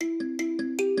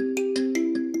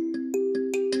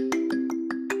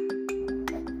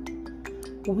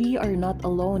We are not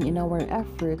alone in our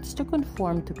efforts to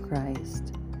conform to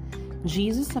Christ.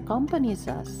 Jesus accompanies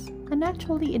us and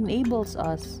actually enables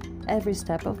us every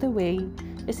step of the way,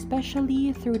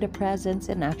 especially through the presence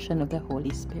and action of the Holy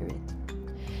Spirit.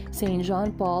 St.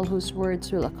 John Paul, whose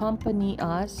words will accompany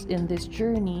us in this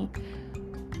journey,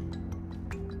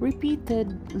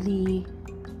 repeatedly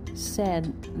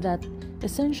said that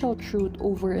essential truth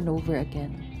over and over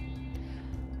again.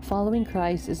 Following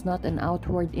Christ is not an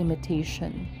outward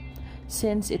imitation,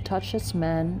 since it touches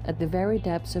man at the very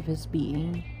depths of his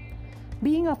being.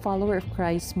 Being a follower of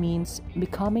Christ means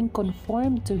becoming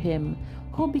conformed to him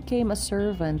who became a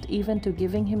servant even to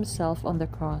giving himself on the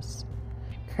cross.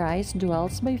 Christ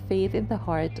dwells by faith in the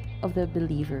heart of the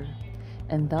believer,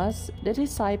 and thus the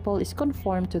disciple is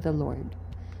conformed to the Lord.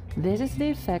 This is the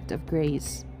effect of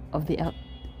grace, of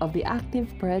the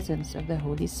active presence of the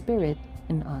Holy Spirit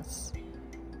in us.